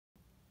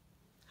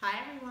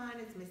everyone,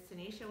 it's Miss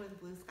Tanisha with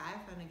Blue Sky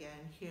Fun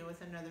again, here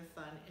with another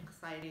fun,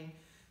 exciting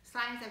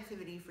science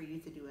activity for you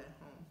to do at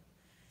home.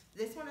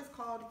 This one is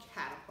called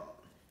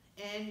Catapult,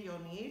 and you'll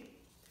need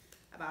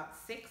about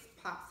 6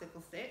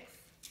 popsicle sticks,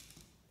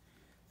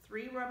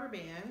 3 rubber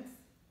bands,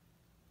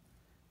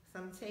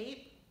 some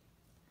tape,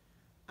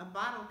 a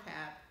bottle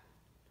cap,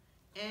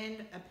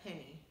 and a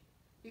penny.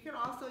 You can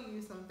also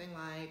use something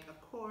like a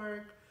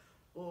cork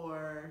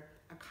or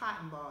a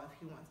cotton ball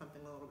if you want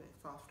something a little bit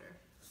softer.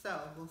 So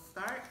we'll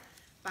start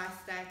by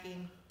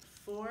stacking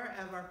 4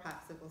 of our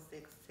popsicle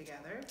sticks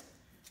together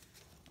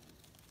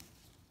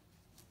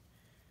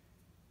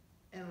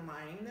and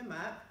lining them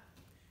up.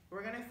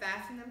 We're going to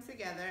fasten them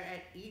together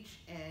at each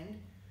end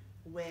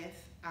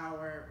with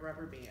our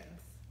rubber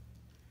bands.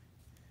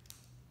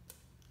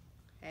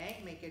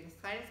 Okay, make it as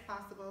tight as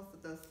possible so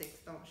those sticks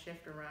don't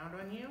shift around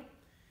on you.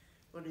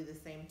 We'll do the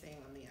same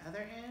thing on the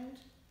other end.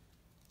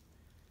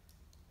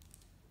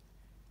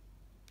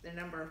 The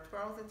number of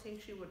twirls it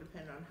takes you will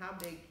depend on how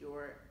big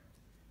your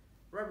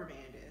rubber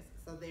band is.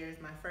 So there's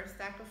my first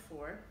stack of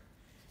 4.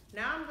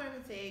 Now I'm going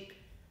to take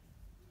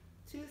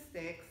 2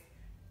 sticks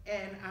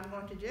and I'm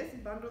going to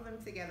just bundle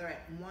them together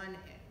at one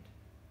end.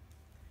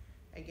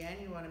 Again,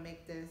 you want to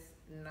make this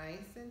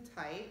nice and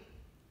tight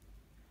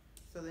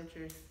so that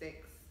your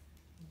sticks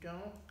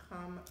don't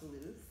come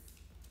loose.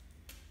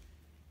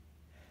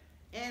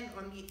 And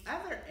on the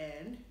other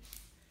end,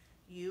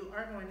 you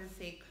are going to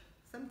take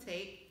some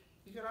tape.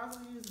 You could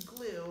also use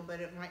glue, but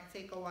it might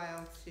take a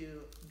while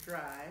to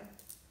dry.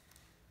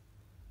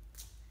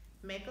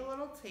 Make a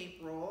little tape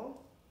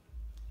roll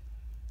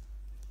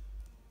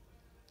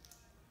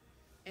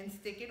and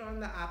stick it on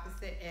the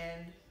opposite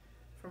end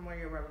from where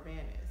your rubber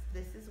band is.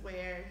 This is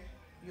where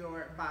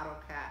your bottle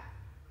cap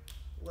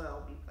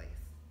will be placed.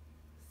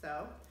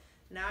 So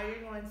now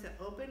you're going to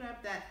open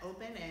up that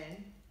open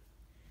end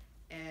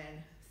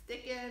and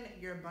stick in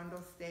your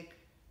bundle stick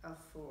of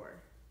 4.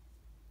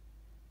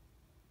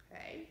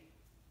 Okay.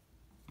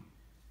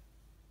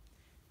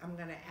 I'm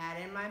gonna add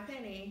in my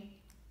penny,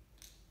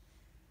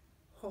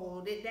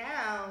 hold it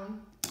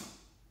down,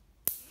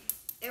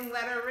 and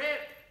let her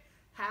rip.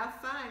 Have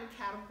fun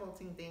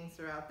catapulting things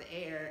throughout the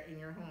air in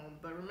your home,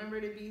 but remember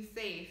to be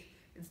safe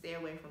and stay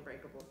away from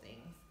breakable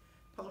things.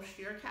 Post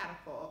your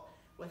catapult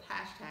with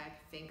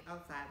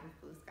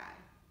 #ThinkOutsideWithBlueSky.